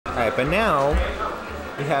Alright, but now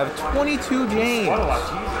we have 22james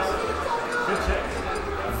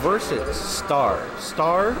versus Star.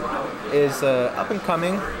 Star is up and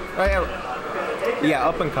coming. Yeah,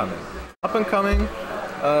 up and coming. Up and coming.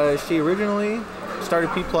 She originally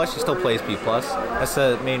started P+. She still plays P+. That's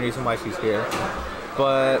the main reason why she's here.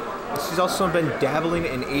 But she's also been dabbling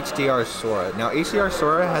in HDR Sora. Now, HDR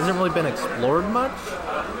Sora hasn't really been explored much,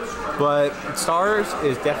 but Stars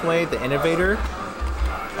is definitely the innovator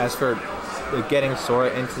as for getting Sora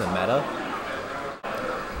into the meta.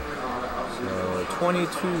 So,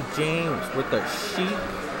 22james with the Sheik.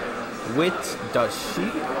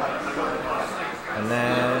 And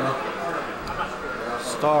then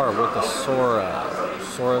Star with the Sora.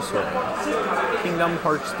 Sora. Kingdom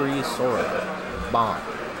Hearts 3 Sora. Bomb.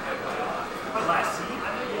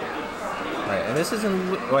 Alright, and this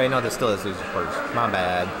isn't... Wait, no, this still is loser first. My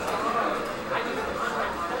bad.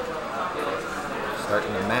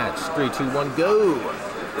 Starting the match. 3, 2, 1, go!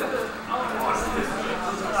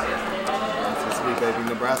 Sweep, baby.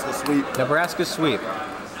 Nebraska sweep. Nebraska sweep.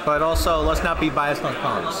 But also, let's not be biased on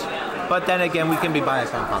comps. But then again, we can be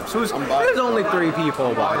biased on comps. There's only 3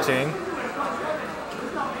 people watching.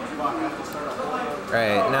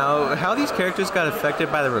 Right, now, how these characters got affected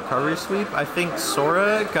by the recovery sweep, I think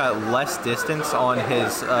Sora got less distance on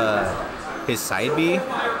his side B.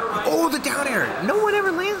 Oh, the down air! No one ever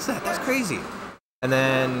lands that. That's crazy. And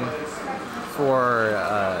then for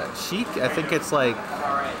Sheik, I think it's like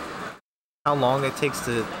how long it takes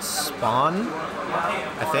to spawn,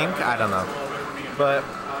 I think. I don't know. But,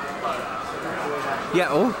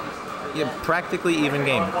 yeah, practically even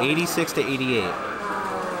game. 86 to 88.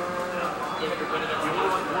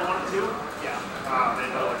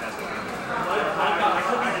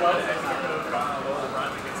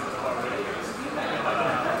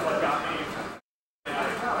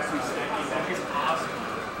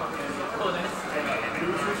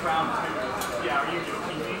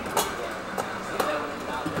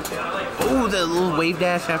 Oh, the little wave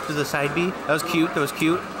dash after the side B. That was cute.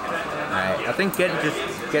 Alright, I think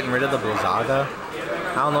getting rid of the Blizzaga.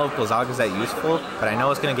 I don't know if Blizzaga's that useful, but I know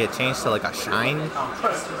it's going to get changed to like a shine.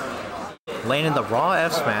 Landed the raw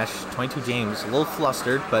F smash. 22james, a little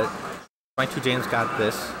flustered, but 22james got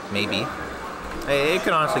this, maybe. It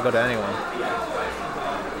could honestly go to anyone.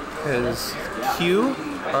 Because Q,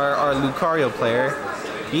 our Lucario player,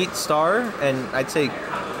 beat Star, and I'd say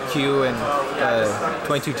Q and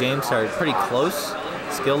 22james are pretty close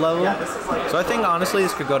skill level. So I think honestly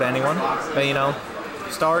this could go to anyone. But you know,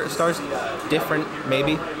 Star's different,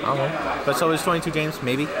 maybe. I don't know. But so is 22james,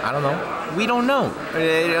 maybe. I don't know. We don't know.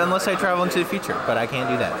 Unless I travel into the future, but I can't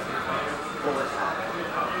do that.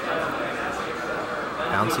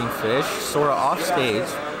 Bouncing fish. Sora off stage.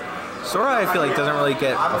 Sora, I feel like, doesn't really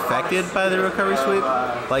get affected by the recovery sweep.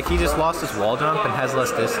 Like, he just lost his wall jump and has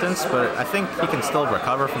less distance, but I think he can still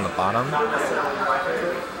recover from the bottom.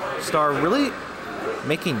 Star really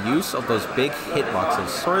making use of those big hitboxes.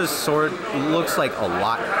 Sora's sword looks like a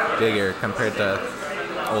lot bigger compared to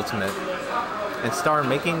Ultimate. And Star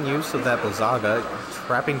making use of that Blizzaga,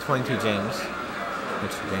 trapping 22james.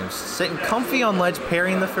 22james sitting comfy on ledge,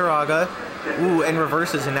 parrying the Firaga. Ooh, and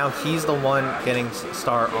reverses, and now he's the one getting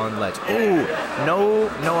Star on ledge. Ooh, no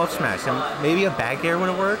up smash. And maybe a back air would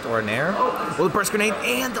have worked, or an air. Oh, the burst grenade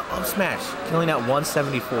and the up smash, killing at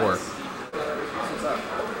 174.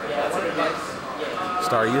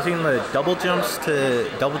 Star using the double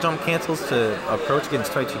jump cancels to approach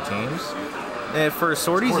against 22james. And for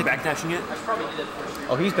Swordies, we're backdashing it.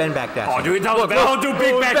 Oh, he's been backdashing. Oh, dude, do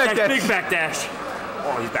big backdash, big backdash.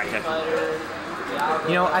 Oh, he's backdashing.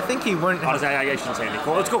 You know, I think he wouldn't. I shouldn't say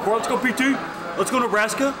anything. Let's go, PT. Let's go,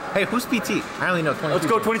 Nebraska. Hey, who's PT? I only know 22. Let's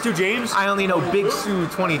go, 22james. I only know Big Sue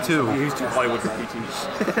 22. Yeah, he's too Hollywood for PT.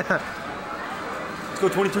 Let's go,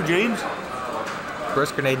 22james.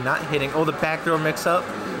 Burst grenade not hitting. Oh, the back throw mix up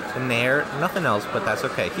in there. Nothing else, but that's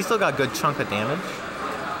okay. He still got a good chunk of damage.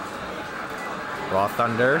 Raw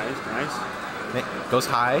Thunder. Nice. Goes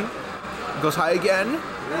high. Goes high again.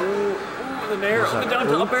 Ooh, the nair. Up and down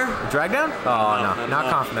to up air. Drag down? Oh, no. Not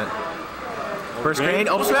confident. Burst grenade.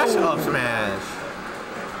 Up smash. Up smash.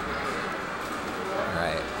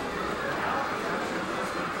 Alright.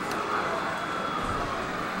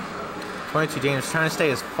 22james trying to stay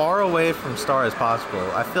as far away from Star as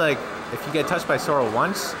possible. I feel like if you get touched by Sora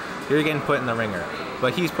once, you're getting put in the ringer.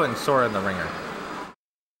 But he's putting Sora in the ringer.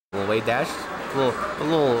 A little wave dash. A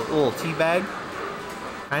little teabag.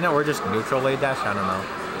 Kinda, or just neutral wave dash. I don't know.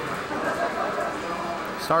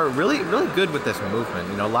 Star really good with this movement.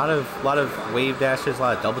 You know, a lot of wave dashes, a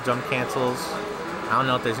lot of double jump cancels. I don't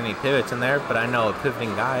know if there's any pivots in there, but I know a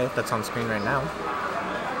pivoting guy that's on screen right now.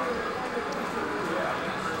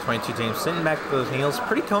 22 James sitting back with those heels,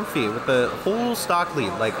 pretty comfy with the whole stock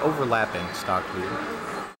lead, like overlapping stock lead.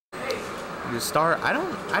 Star, I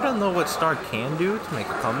don't know what Star can do to make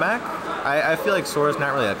a comeback. I feel like Sora's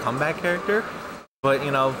not really a comeback character, but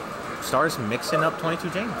you know, Star's mixing up 22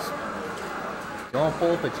 James. You want to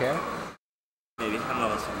pull up a chair? Maybe. I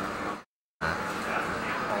don't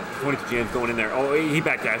know. 22 James going in there. Oh, he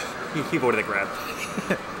backdashed. He avoided the grab.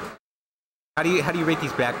 How do you rate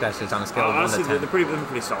these backdashes on a scale of 1 to 10? Honestly, they're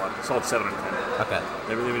pretty solid. Solid 7 out of 10. Okay.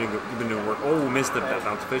 They've been doing work. Oh, missed the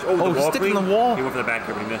bounce fish. Oh, the he's wall sticking clean. the wall. He went for the back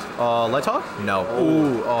here, but he missed it. Let's talk? No.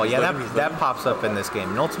 Ooh, oh yeah, that pops up in this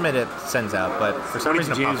game. In Ultimate, it sends out, but for some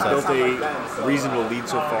reason it James pops built up. a reasonable lead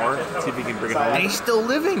so far. See if he can bring it home. And he's still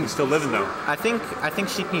living. He's still living though. I think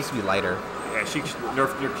Sheik needs to be lighter. Yeah, Sheik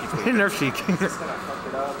nerf Sheik. Nerf Sheik.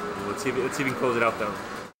 Let's see if he can close it out though.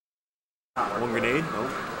 One grenade? No.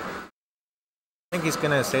 I think he's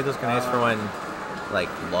gonna save those grenades for when, like,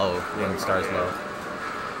 low, when Star's low.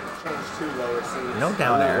 No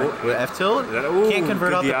down air. With F tilt, can't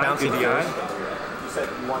convert off the bouncy first.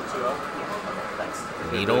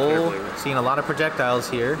 Needle, seeing a lot of projectiles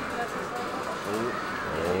here.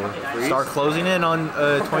 Star closing in on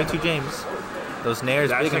 22 James. Those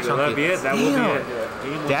nairs big and chunky. That will be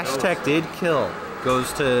it. Dash tech did kill.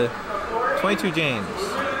 Goes to 22 James.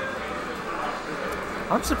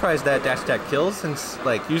 I'm surprised that dash attack kills, since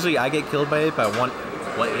like usually I get killed by it by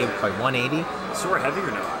 180. Sora heavy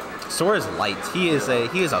or no? Sora's light. He is a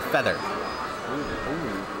feather.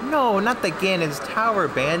 Ooh. No, not the Ganon's Tower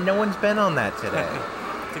band. No one's been on that today.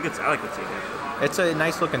 I like the ticket. It's a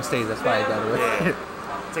nice looking stage. That's why I got it. Yeah.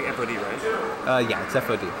 It's like FOD, right? Yeah, it's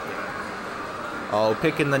FOD. Oh,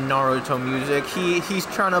 picking the Naruto music. He's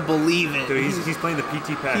trying to believe it. Dude, he's playing the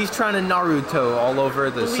PT pack. He's trying to Naruto all over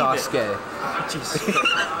the Sasuke. Jeez.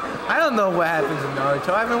 I don't know what happens in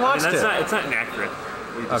Naruto. I haven't watched it. It's not inaccurate.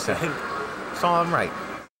 What you just said. So I'm right.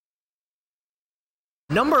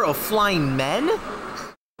 Number of flying men?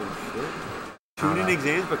 Tuning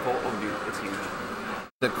exams, but dude, it's huge.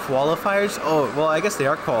 The qualifiers? Oh, well, I guess they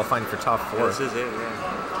are qualifying for top 4. Yeah, this is it,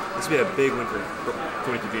 yeah. This would be a big win for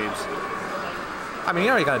 22 James. I mean, he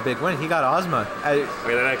already got a big win. He got Ozma.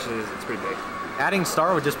 Okay, that actually is, it's pretty big. Adding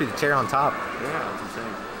Star would just be the cherry on top. Yeah, that's what I'm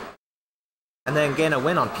saying. And then getting a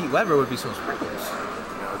win on Pete Weber would be some sprinkles.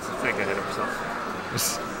 No, it's not gonna hit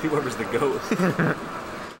himself. Pete Weber's the GOAT.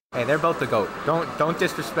 Hey, they're both the GOAT. Don't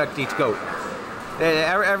disrespect each GOAT.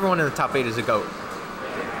 Everyone in the top 8 is a GOAT.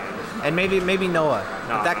 And maybe Noah.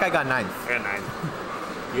 No, but that guy got 9th. I got 9.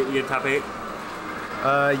 You get top 8?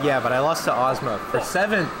 Yeah, but I lost to Ozma for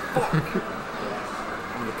 7th.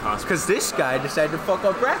 Because this guy decided to fuck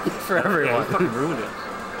up bracket for everyone. Yeah, he fucking ruined it.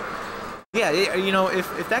 Yeah, you know,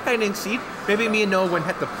 if that guy didn't seed, maybe me and Noah wouldn't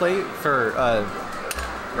have to play for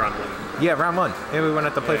round 1. Yeah, round 1. Maybe we wouldn't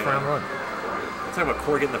have to play for round 1. Let's talk about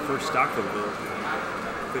Core getting the first stock of the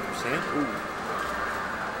 50%. Ooh.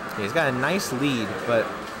 Yeah, he's got a nice lead, but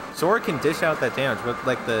Sora can dish out that damage with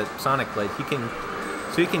like the Sonic Blade. He can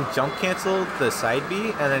jump cancel the side B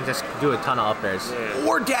and then just do a ton of up airs. Yeah.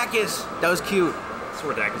 Or Dacus! That was cute.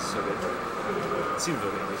 Sora Dacus is so good. It seems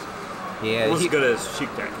really nice. Yeah, Almost as good as Sheik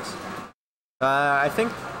Dacus. I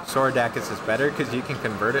think Sora Dacus is better because you can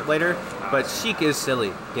convert it later, but Sheik is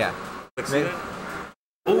silly. Yeah. Like, see that?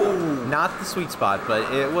 Ooh, not the sweet spot,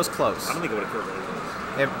 but it was close. I don't think it would have killed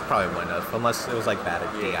it. It probably wouldn't have, unless it was like bad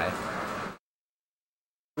at DI.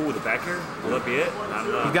 Ooh, the back air? Will that be it? Not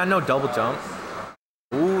enough. You got no double jump.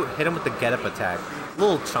 Ooh, hit him with the get up attack.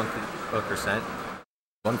 Little chunky percent.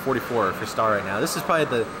 144 for Star right now. This is probably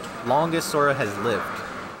the longest Sora has lived.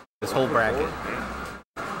 This whole bracket.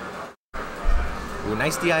 Ooh,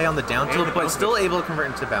 nice DI on the down tilt, but still able to convert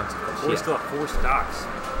into bouncy fish. We're still at 4 stocks.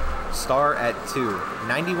 Star at 2.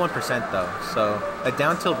 91% though, so a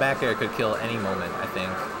down tilt back air could kill any moment, I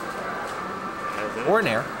think. Or an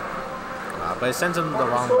air. But it sends him the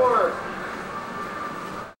wrong way.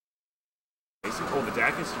 Oh, the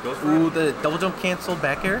Dacus goes for Ooh, it. the double jump cancel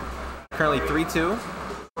back air. Currently 3-2.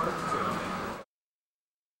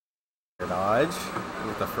 Air dodge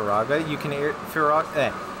with the Firaga. You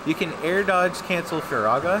can air dodge cancel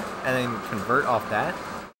Firaga and then convert off that.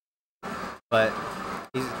 But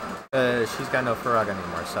she's got no Firaga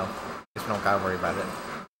anymore, so I guess we don't gotta worry about it.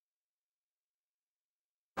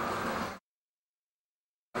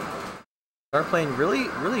 They're playing really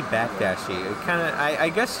backdashy. It kind of, I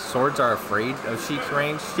guess swords are afraid of Sheik's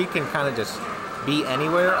range. She can kind of just be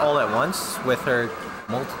anywhere all at once with her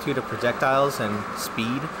multitude of projectiles and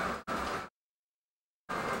speed.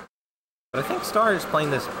 But I think Star is playing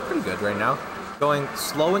this pretty good right now. Going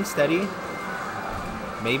slow and steady.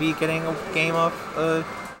 Maybe getting a game off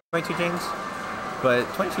 22 James. but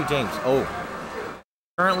 22james, oh,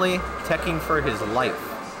 currently teching for his life.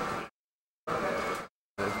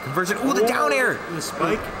 Conversion, oh, the down air! The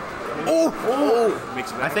spike. Oh!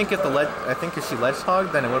 Makes it I think if she ledge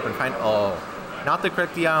hogged, then it would have been fine. Oh, not the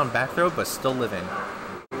correct DI on back throw, but still living.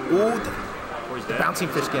 Ooh, the bouncing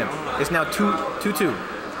fish game. It's now 2-2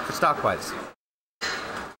 for Stockwise.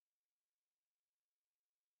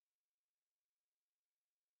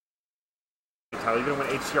 Tyler, you gonna win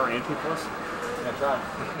HDR and P+? Yeah, try.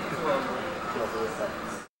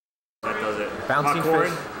 That does it. Bouncing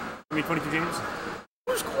fish. I mean, 22james.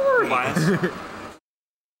 Who's Corey? Bias.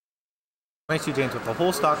 22james with the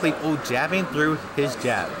whole stock lead. Oh, jabbing through his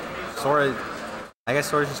jab. Sora, I guess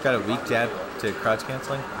Sora's just got a weak jab to crouch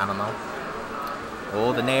canceling. I don't know.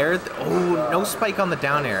 Oh, the nair. Oh, no spike on the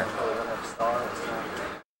down air.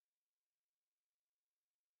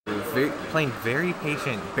 Playing very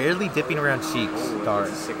patient, barely dipping around Sheik's star.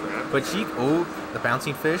 But Sheik, oh, the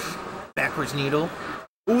bouncing fish, backwards needle.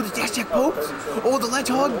 Oh, the dash jack poked. Oh, the ledge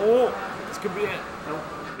hog. Oh, this could be it. No.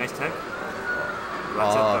 Nice tech.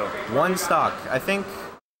 One stock. I think.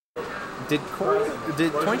 Did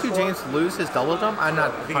 22james lose his double jump? I'm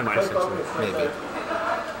not 100% sure. Maybe.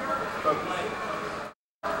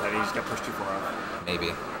 I think he just got pushed too far off.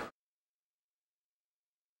 Maybe.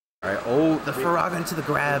 All right. Oh, the Faraga into the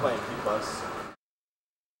grab.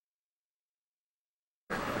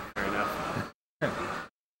 Fair enough.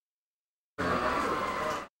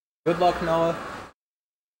 Good luck, Noah.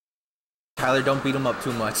 Tyler, don't beat him up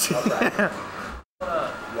too much. Right.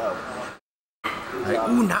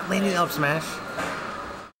 Ooh, not landing up smash.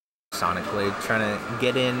 Sonic Blade trying to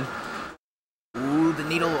get in. Ooh, the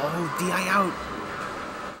needle. Oh, DI out.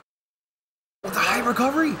 Oh, the high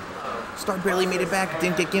recovery. Star barely made it back.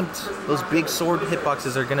 Didn't get gimped. Those big sword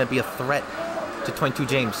hitboxes are going to be a threat to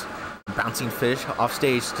 22james. Bouncing fish off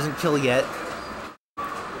stage. Doesn't kill yet.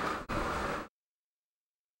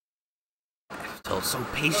 Still so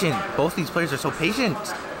patient. Both these players are so patient.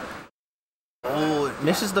 Oh,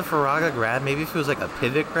 misses the Faraga grab. Maybe if it was like a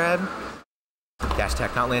pivot grab. Dash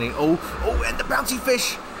attack not landing. Oh, and the bouncy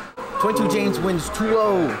fish. 22james wins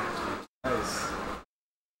 2-0. Nice.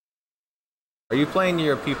 Are you playing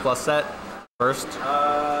your P+ set first?